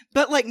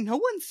 but like no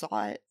one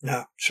saw it.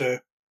 No, true.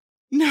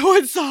 No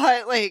one saw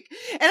it, like,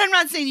 and I'm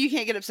not saying you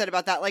can't get upset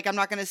about that. Like, I'm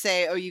not going to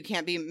say, oh, you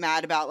can't be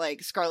mad about,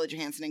 like, Scarlett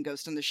Johansson and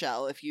Ghost in the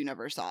Shell if you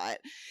never saw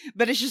it.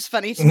 But it's just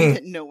funny to me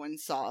that no one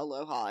saw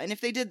Aloha. And if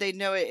they did, they'd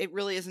know it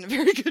really isn't a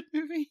very good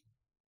movie.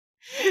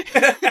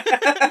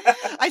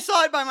 I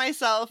saw it by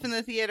myself in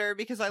the theater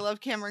because I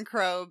love Cameron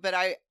Crowe, but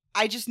I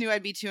just knew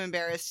I'd be too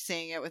embarrassed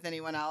seeing it with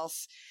anyone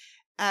else.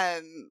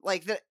 As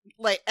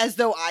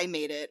though I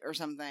made it or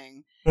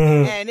something.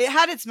 Mm. And it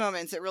had its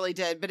moments, it really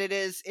did, but it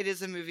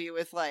is a movie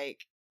with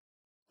like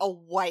a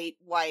white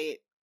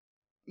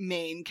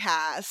main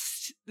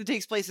cast that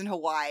takes place in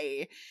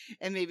Hawaii,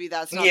 and maybe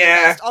that's not the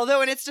best.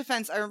 Although in its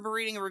defense, I remember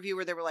reading a review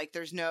where they were like,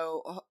 there's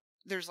no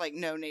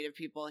native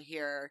people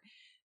here.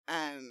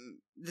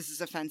 This is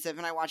offensive,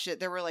 and I watched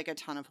it. There were like a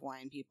ton of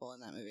Hawaiian people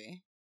in that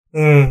movie.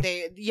 Mm.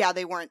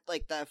 They weren't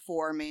like the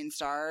 4 main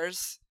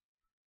stars.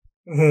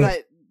 Mm-hmm.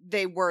 But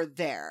they were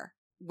there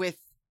with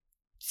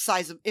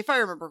if I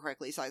remember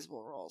correctly,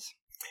 sizable roles.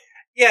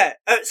 Yeah,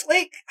 it's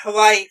like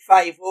Hawaii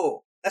 5-0,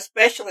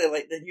 especially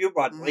like the new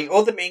one. Mm-hmm. Like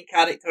all the main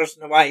characters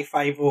in Hawaii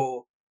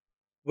 5-0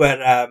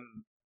 were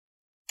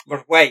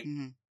white,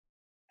 mm-hmm.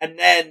 And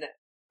then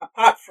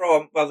apart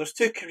from there's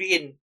 2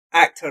 Korean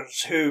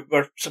actors who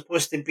were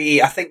supposed to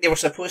be. I think they were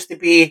supposed to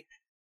be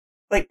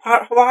like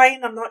part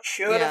Hawaiian. I'm not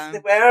sure if they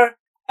were.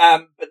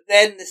 But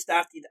then they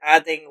started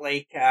adding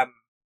like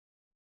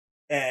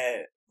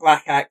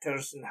black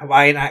actors and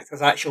Hawaiian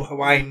actors, actual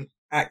Hawaiian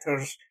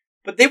actors,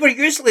 but they were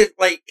usually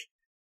like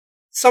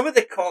some of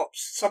the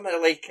cops that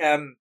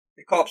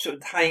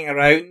would hang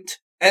around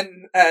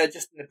and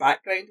just in the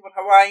background were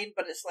Hawaiian,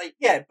 but it's like,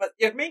 yeah, but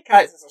your main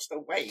characters are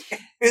still white.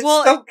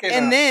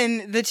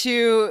 Then the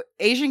 2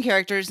 Asian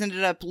characters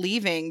ended up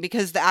leaving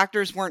because the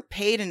actors weren't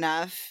paid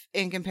enough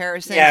in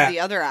comparison to the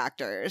other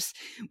actors,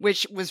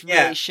 which was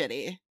really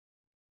shitty.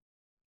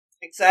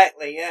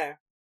 Exactly,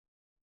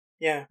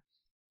 yeah.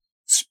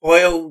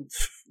 Spoiled,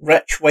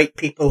 rich white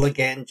people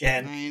again,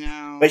 Jen. I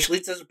know. Which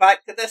leads us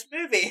back to this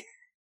movie.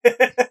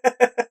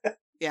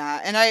 Yeah,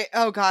 and I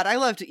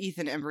loved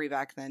Ethan Embry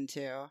back then,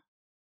 too.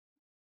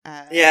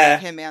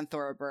 Him and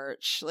Thora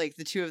Birch. Like,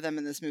 the 2 of them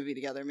in this movie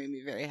together made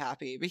me very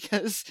happy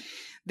because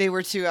they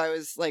were 2 I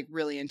was, like,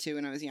 really into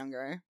when I was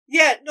younger.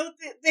 Yeah, no,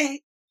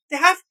 they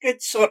have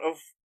good sort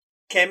of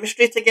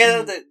chemistry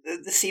together.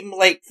 Mm-hmm. They seem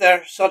like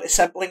they're sort of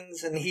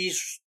siblings, and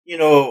he's, you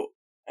know...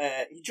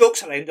 he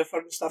jokes around with her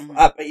and stuff like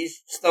that, but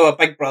he's still a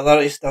big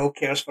brother. He still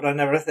cares for her and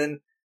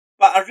everything.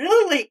 But I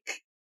really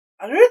like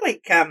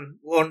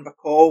Lauren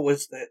Bacall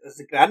as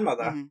the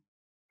grandmother. Mm-hmm.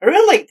 I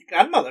really liked the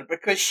grandmother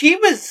because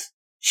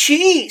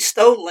she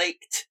still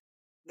liked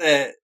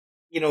her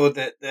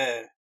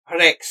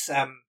ex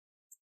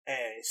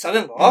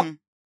son-in-law. Mm-hmm.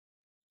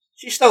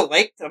 She still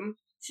liked him.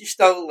 She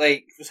still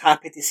was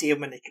happy to see him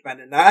when they came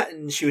in and that,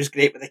 and she was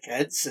great with the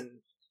kids,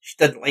 and she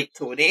didn't like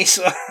Tony,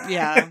 so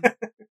yeah.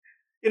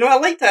 You know, I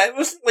liked that. It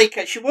wasn't like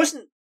she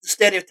wasn't the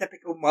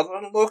stereotypical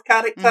mother-in-law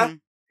character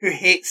who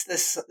hates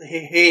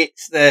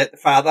the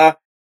father.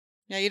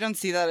 Yeah, you don't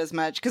see that as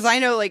much. Because I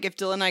know, like, if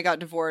Dylan and I got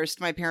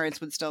divorced, my parents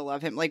would still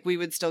love him. Like, we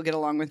would still get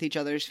along with each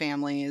other's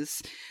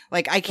families.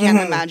 Like, I can't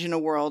imagine a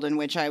world in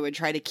which I would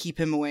try to keep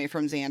him away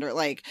from Xander.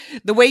 Like,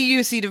 the way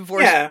you see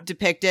divorce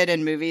depicted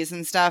in movies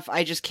and stuff,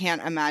 I just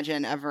can't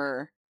imagine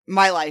ever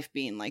my life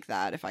being like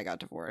that if I got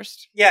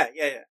divorced. Yeah.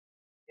 Fair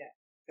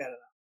enough.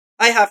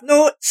 I have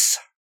notes.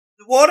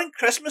 The war on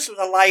Christmas was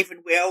alive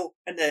and well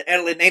in the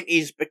early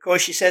 90s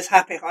because she says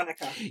Happy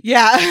Hanukkah.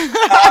 Yeah.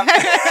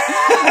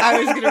 I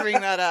was going to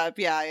bring that up.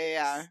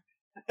 Yeah.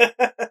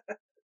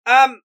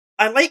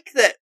 I like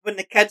that when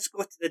the kids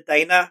go to the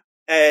diner,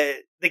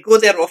 they go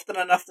there often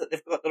enough that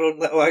they've got their own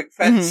little outfits.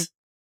 Mm-hmm.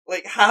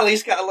 Like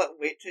Hallie's got a little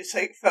waitress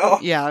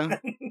outfit. Yeah.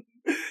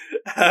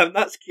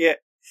 That's cute.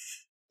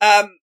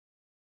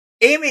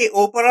 Amy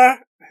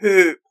Oberer,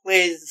 who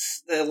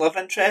plays the love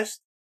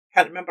interest,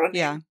 can't remember her name.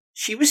 Yeah.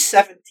 She was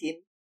 17,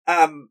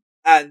 and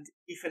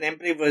Ethan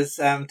Embry was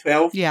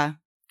 12. Yeah,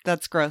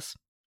 that's gross.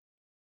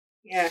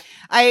 Yeah.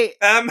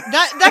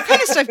 That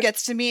kind of stuff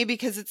gets to me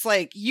because it's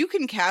like you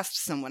can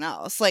cast someone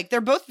else. Like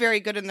they're both very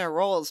good in their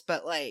roles,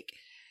 but like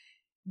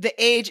the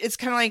age, it's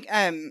kind of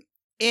like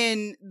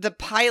in the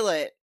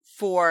pilot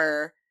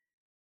for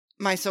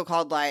My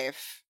So-Called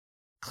Life,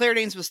 Claire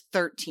Danes was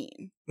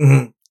 13.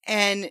 Mm-hmm.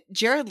 And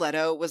Jared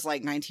Leto was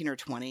like 19 or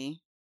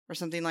 20 or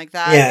something like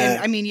that. Yeah.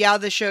 And I mean, yeah,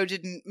 the show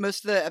didn't,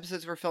 most of the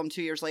episodes were filmed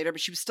 2 years later, but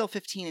she was still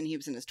 15 and he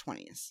was in his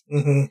 20s.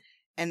 Mm-hmm.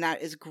 And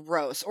that is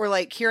gross. Or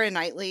like Keira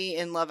Knightley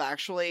in Love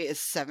Actually is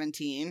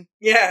 17.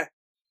 Yeah.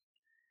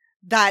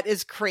 That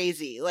is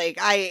crazy. Like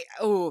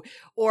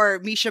or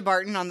Misha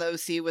Barton on the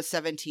OC was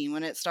 17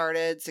 when it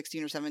started,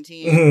 16 or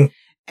 17. Mm-hmm.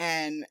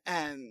 And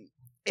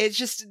it's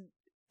just,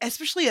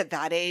 especially at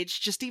that age,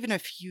 just even a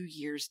few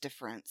years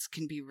difference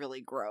can be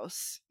really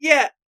gross.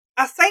 Yeah.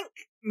 I think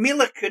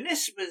Mila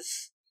Kunis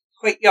was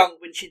quite young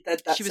when she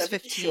did that. She was 70s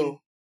 15.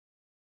 show.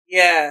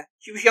 Yeah,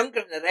 she was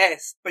younger than the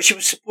rest, but she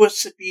was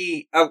supposed to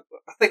be, I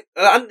think,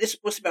 aren't they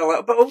supposed to be a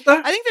little bit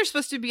older? I think they're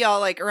supposed to be all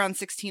like around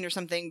 16 or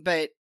something,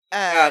 but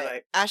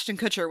Right. Ashton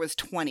Kutcher was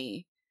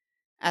 20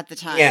 at the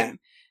time. Yeah.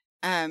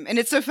 And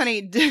it's so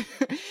funny.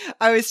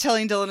 I was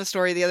telling Dylan a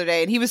story the other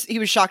day, and he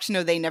was shocked to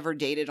know they never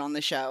dated on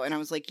the show. And I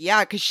was like,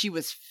 yeah, because she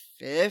was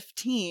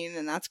 15,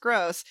 and that's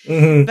gross.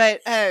 Mm-hmm.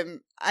 But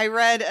I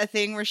read a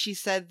thing where she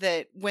said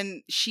that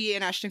when she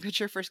and Ashton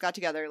Kutcher first got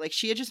together, like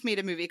she had just made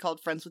a movie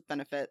called Friends with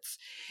Benefits,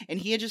 and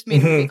he had just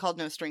made a movie called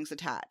No Strings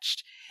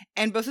Attached.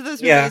 And both of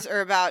those movies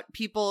are about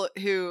people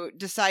who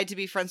decide to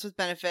be friends with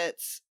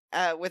benefits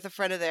with a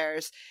friend of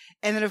theirs,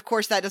 and then of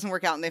course that doesn't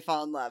work out and they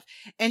fall in love.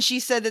 And she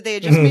said that they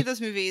had just made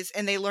those movies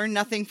and they learned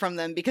nothing from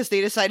them because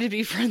they decided to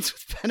be friends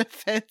with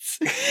benefits,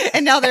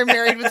 and now they're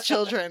married with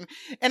children.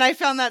 And I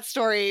found that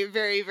story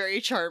very,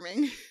 very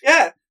charming.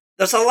 Yeah,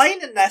 there's a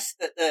line in this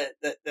that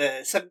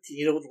the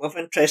 17-year-old love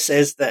interest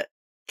says that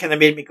kind of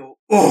made me go,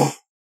 oh.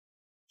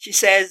 She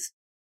says,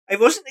 "I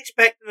wasn't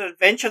expecting an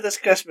adventure this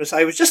Christmas.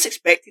 I was just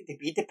expecting to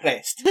be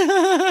depressed."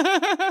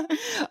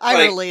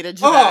 I related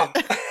to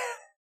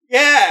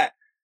that.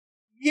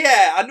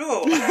 Yeah, I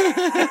know.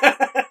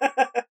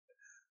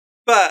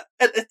 But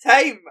at the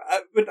time,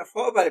 I wouldn't have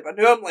thought about it. But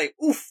now I'm like,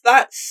 oof,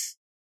 that's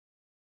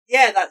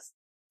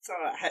sort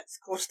of hits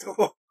close to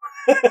home.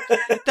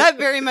 That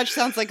very much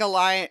sounds like a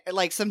line,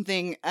 like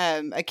something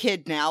a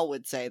kid now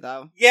would say,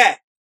 though. Yeah.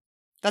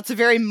 That's a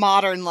very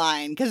modern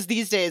line, because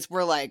these days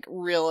we're like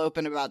real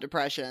open about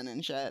depression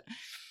and shit.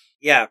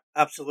 Yeah,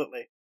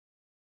 absolutely.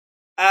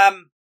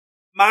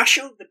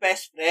 Marshall, the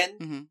best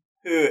friend,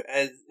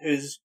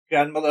 whose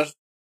grandmother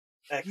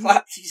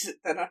collapses at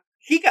dinner,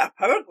 he got a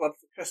Power Glove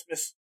for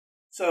Christmas.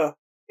 So,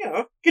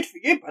 good for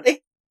you,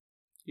 buddy.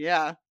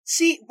 Yeah.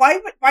 See,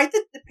 why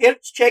did the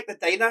parents check the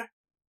diner?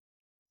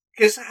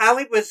 Because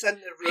Hallie was in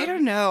the room. I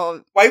don't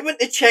know. Why wouldn't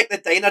they check the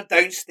diner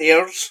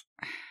downstairs?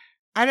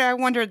 I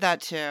wondered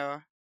that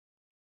too.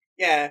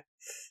 Yeah.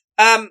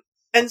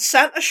 And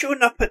Santa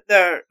showing up at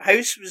their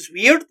house was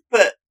weird,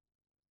 but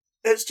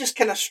it's just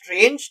kind of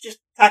strange, just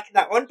tacking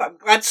that on. But I'm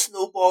glad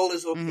Snowball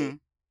is okay. Mm-hmm.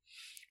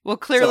 Well,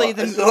 clearly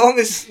as long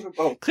as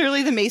Snowball.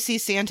 Clearly the Macy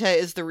Santa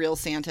is the real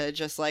Santa,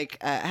 just like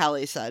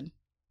Hallie said.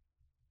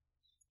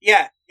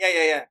 Yeah.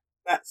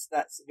 That's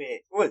the way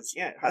it was.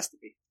 Yeah, it has to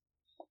be.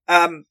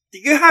 Do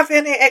you have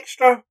any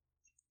extra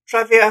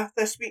trivia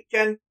this week,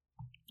 Jen?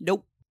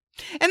 Nope.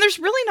 And there's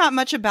really not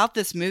much about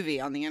this movie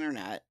on the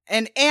internet.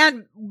 And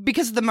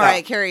because of the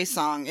Mariah Carey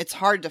song, it's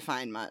hard to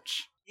find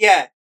much.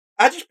 Yeah.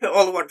 I just put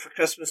All I Want for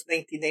Christmas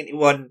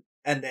 1991,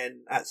 and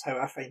then that's how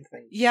I find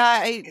things.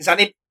 Yeah. Because I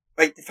need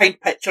to find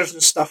pictures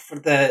and stuff for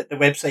the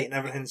website and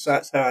everything, so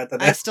that's how I did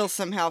it. I still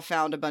somehow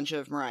found a bunch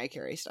of Mariah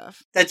Carey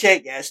stuff. Did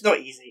you? Yeah, it's not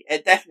easy.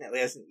 It definitely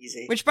isn't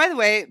easy. Which, by the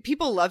way,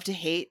 people love to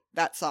hate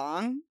that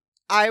song.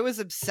 I was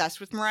obsessed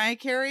with Mariah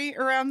Carey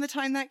around the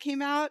time that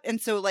came out. And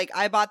so,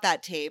 I bought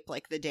that tape,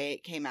 the day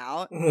it came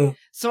out. Mm-hmm.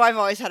 So I've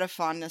always had a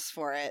fondness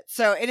for it.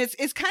 So, and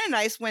it's kind of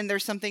nice when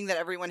there's something that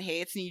everyone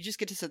hates and you just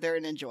get to sit there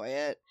and enjoy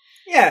it.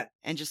 Yeah.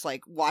 And just,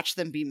 watch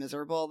them be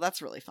miserable. That's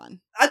really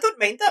fun. I don't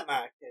mind that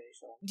Mariah Carey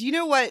song. Do you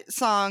know what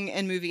song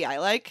and movie I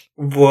like?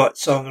 What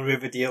song and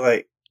movie do you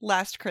like?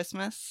 Last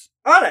Christmas.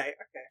 Alright,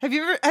 okay. Have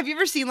you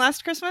ever seen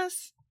Last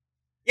Christmas?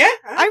 Yeah.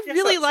 I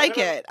really like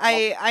it.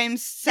 I'm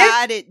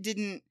sad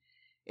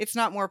it's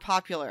not more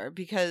popular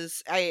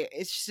because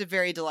it's just a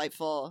very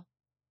delightful,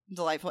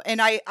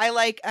 and I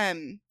like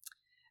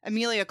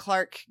Emilia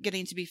Clarke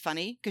getting to be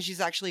funny because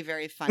she's actually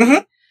very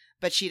funny,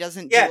 but she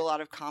doesn't do a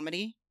lot of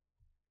comedy.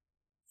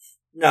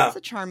 No, it's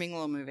a charming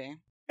little movie.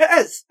 It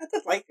is. I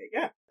did like it.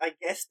 Yeah, I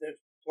guess the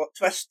plot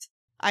twist.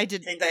 I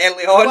did kind of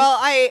early on. Well,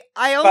 I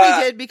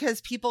only did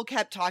because people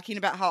kept talking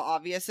about how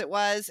obvious it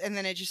was, and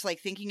then it just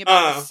thinking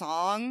about the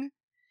song.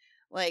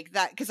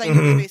 That, because I knew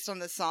it was based on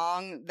the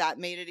song, that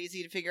made it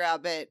easy to figure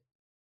out, but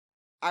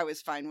I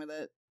was fine with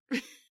it.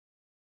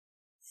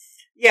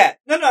 Yeah,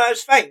 no, it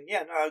was fine.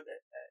 Yeah, no,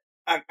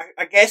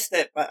 I guessed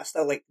it, but I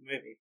still liked the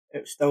movie.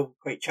 it was still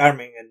quite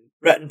charming and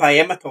written by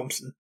Emma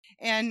Thompson.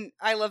 And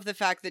I love the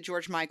fact that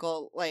George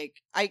Michael,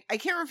 like, I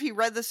can't remember if he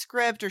read the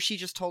script or she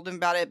just told him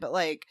about it, but,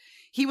 like,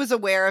 he was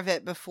aware of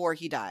it before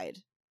he died.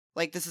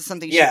 Like, this is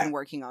something she'd been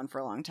working on for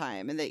a long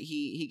time, and that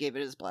he gave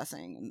it his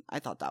blessing, and I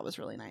thought that was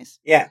really nice.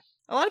 Yeah.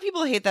 A lot of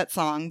people hate that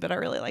song, but I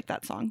really like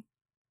that song.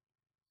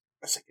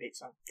 That's a great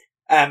song.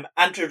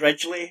 Andrew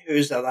Ridgeley,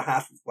 who's the other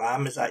half of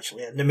Wham, is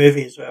actually in the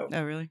movie as well.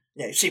 Oh, really?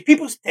 Yeah, see,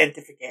 people tend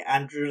to forget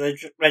Andrew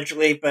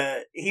Ridgeley,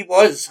 but he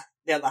was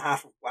the other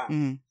half of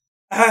Wham.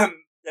 Mm.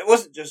 It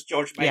wasn't just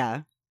George Michael.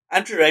 Yeah.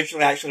 Andrew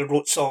Ridgeley actually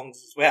wrote songs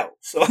as well.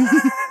 So,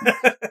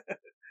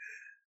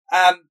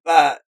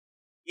 but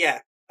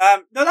yeah,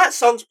 no, that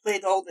song's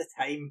played all the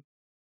time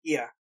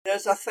here.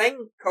 There's a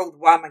thing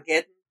called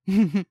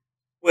Whamageddon,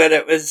 where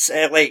it was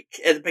like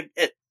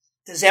at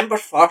December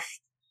 1st.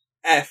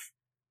 If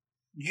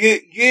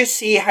you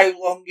see how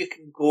long you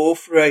can go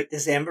throughout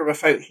December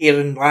without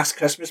hearing "Last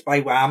Christmas"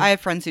 by Wham. I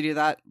have friends who do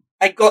that.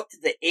 I got to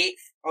the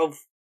 8th of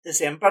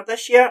December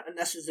this year, and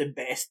this is the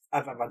best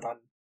I've ever done.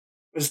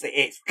 Was the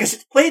 8th, because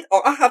it's played.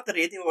 I have the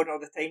radio on all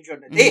the time during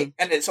the day,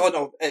 and it's on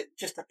all. It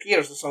just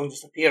appears. The song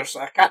just appears,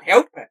 so I can't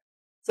help it.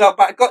 So,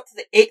 but I got to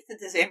the 8th of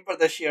December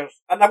this year,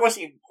 and I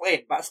wasn't even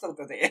playing, but I still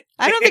did it.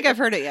 I don't think I've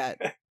heard it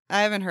yet.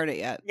 I haven't heard it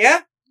yet.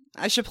 Yeah?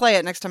 I should play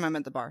it next time I'm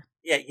at the bar.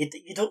 Yeah,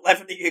 you don't live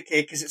in the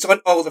UK, because it's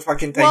on all the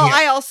fucking time. Well, here.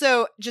 I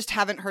also just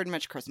haven't heard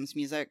much Christmas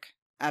music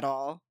at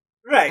all.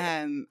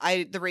 Right.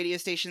 The radio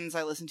stations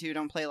I listen to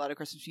don't play a lot of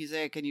Christmas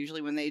music, and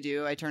usually when they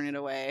do, I turn it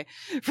away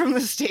from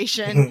the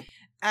station.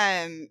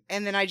 And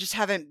then I just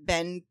haven't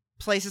been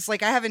places,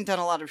 like, I haven't done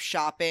a lot of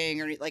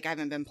shopping, or like I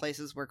haven't been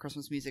places where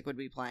Christmas music would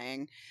be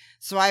playing,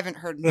 so I haven't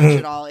heard much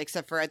at all,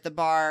 except for at the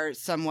bar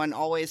someone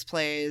always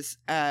plays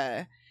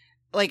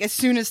like as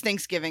soon as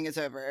Thanksgiving is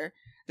over,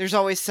 there's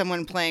always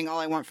someone playing All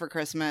I Want for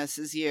Christmas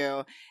Is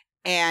You,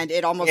 and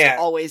it almost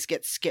always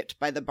gets skipped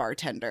by the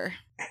bartender.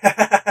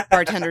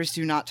 Bartenders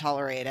do not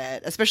tolerate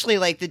it, especially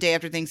like the day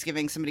after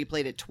Thanksgiving somebody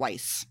played it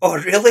twice. Oh,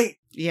 really?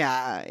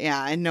 Yeah,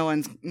 and no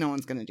one's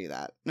gonna do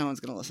that. No one's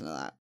gonna listen to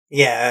that.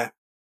 Yeah,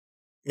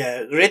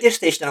 the radio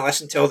station I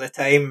listen to all the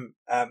time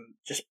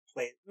just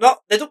play.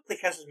 They don't play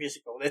Christmas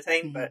music all the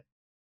time, but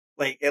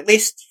like at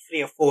least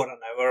 3 or 4 an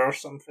hour or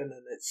something,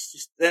 and it's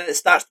just then it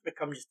starts to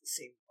become just the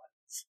same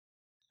ones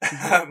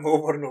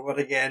over and over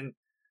again.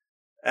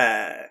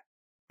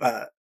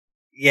 But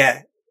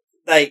yeah,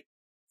 like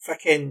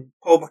fucking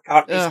Paul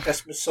McCartney's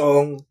Christmas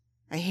song.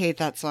 I hate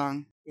that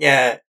song.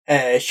 Yeah,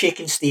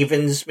 Shakin'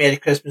 Stevens, Merry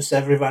Christmas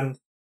Everyone.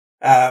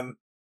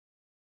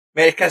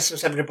 Merry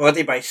Christmas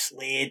Everybody by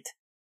Slade.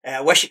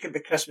 Wish It Could Be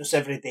Christmas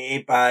Every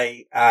Day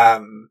by,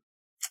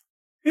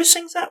 who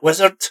sings that?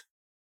 Wizard.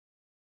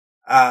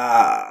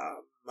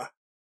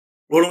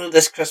 Lonely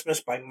This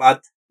Christmas by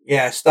Mud.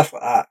 Yeah, stuff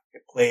like that. I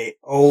play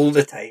all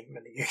the time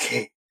in the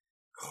UK.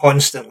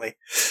 Constantly.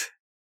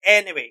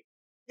 Anyway,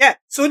 yeah,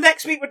 so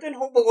next week we're doing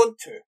Home Alone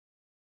 2.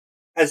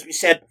 As we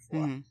said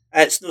before.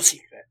 It's no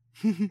secret.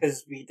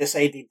 Because we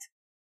decided,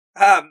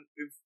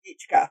 we've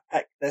each got a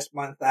pick this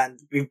month, and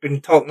we've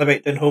been talking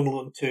about doing Home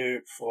Alone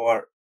 2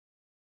 for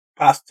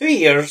past 2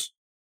 years,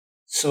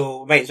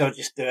 so we might as well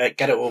just do it,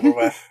 get it over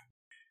with.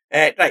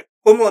 Right,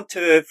 Home Alone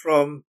 2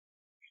 from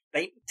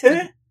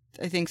 92?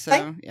 I think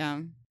so,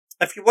 yeah.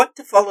 If you want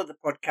to follow the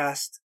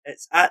podcast,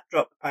 it's at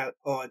Drop the Pilot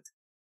Pod,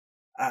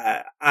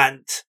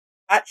 and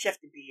at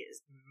Shifty B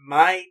is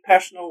my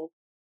personal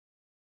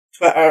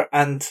Twitter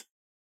and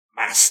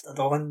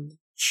Mastodon.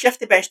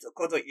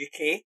 ShiftyBench.co.uk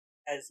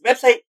is the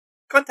website.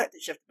 Contact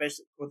at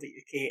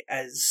ShiftyBench.co.uk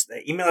is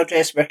the email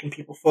address. Where can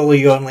people follow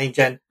you online,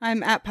 Jen?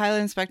 I'm at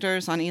Pilot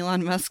Inspectors on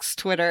Elon Musk's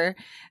Twitter,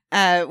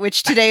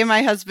 which today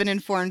my husband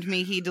informed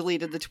me he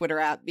deleted the Twitter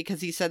app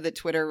because he said that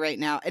Twitter right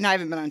now, and I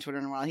haven't been on Twitter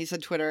in a while, he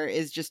said Twitter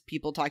is just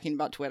people talking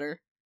about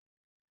Twitter.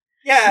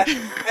 Yeah,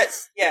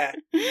 yeah.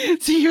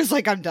 So he was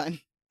like, I'm done.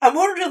 I'm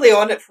more really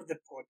on it for the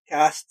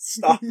podcast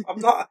stuff.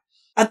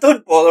 I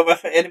don't bother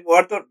with it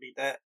anymore. I don't read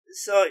it.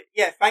 So,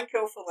 yeah, thank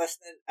you all for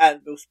listening, and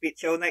we'll speak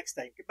to you all next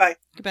time. Goodbye.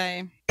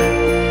 Goodbye.